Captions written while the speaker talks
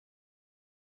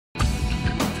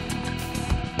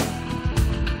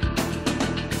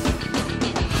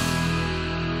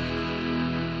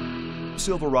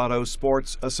Silverado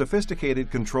sports a sophisticated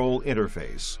control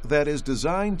interface that is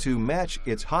designed to match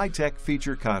its high-tech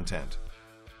feature content.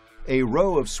 A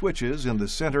row of switches in the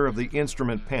center of the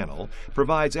instrument panel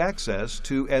provides access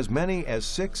to as many as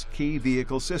 6 key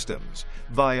vehicle systems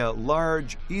via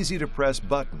large, easy-to-press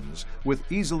buttons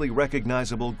with easily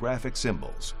recognizable graphic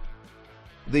symbols.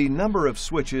 The number of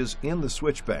switches in the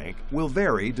switch bank will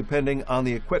vary depending on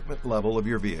the equipment level of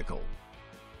your vehicle.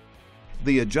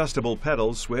 The adjustable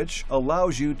pedals switch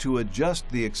allows you to adjust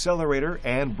the accelerator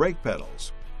and brake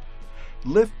pedals.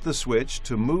 Lift the switch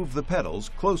to move the pedals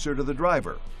closer to the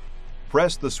driver.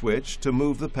 Press the switch to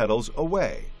move the pedals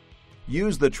away.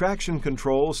 Use the traction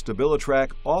control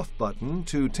StabiliTrak off button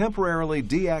to temporarily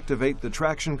deactivate the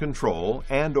traction control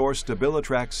and/or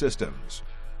StabiliTrak systems.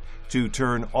 To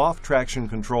turn off traction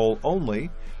control only,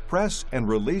 press and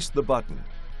release the button.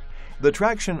 The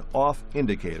traction off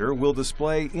indicator will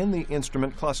display in the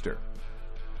instrument cluster.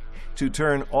 To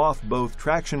turn off both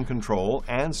traction control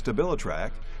and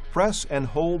StabiliTrak, press and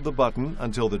hold the button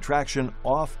until the traction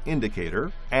off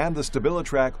indicator and the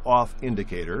StabiliTrak off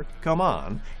indicator come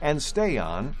on and stay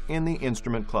on in the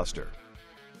instrument cluster.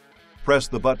 Press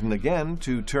the button again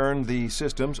to turn the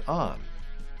systems on.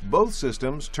 Both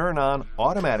systems turn on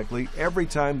automatically every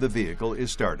time the vehicle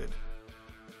is started.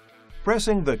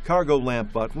 Pressing the cargo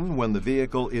lamp button when the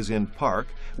vehicle is in park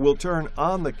will turn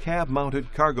on the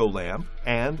cab-mounted cargo lamp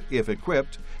and, if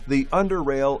equipped, the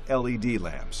under-rail LED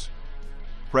lamps.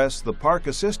 Press the Park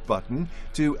Assist button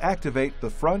to activate the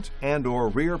front and/or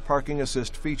rear parking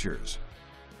assist features.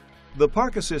 The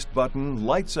Park Assist button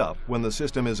lights up when the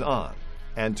system is on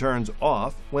and turns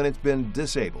off when it's been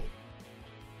disabled.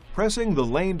 Pressing the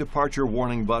Lane Departure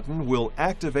Warning button will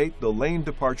activate the Lane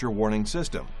Departure Warning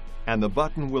system, and the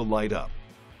button will light up.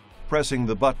 Pressing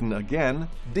the button again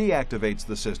deactivates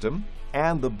the system,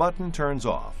 and the button turns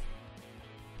off.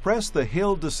 Press the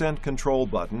Hill Descent Control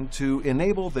button to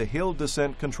enable the Hill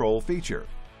Descent Control feature.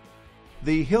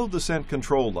 The Hill Descent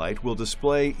Control light will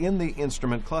display in the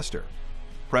instrument cluster.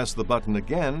 Press the button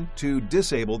again to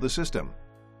disable the system.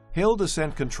 Hill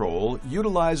Descent Control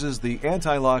utilizes the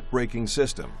anti-lock braking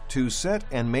system to set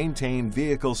and maintain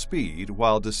vehicle speed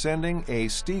while descending a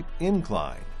steep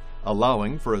incline,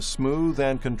 allowing for a smooth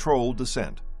and controlled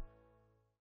descent.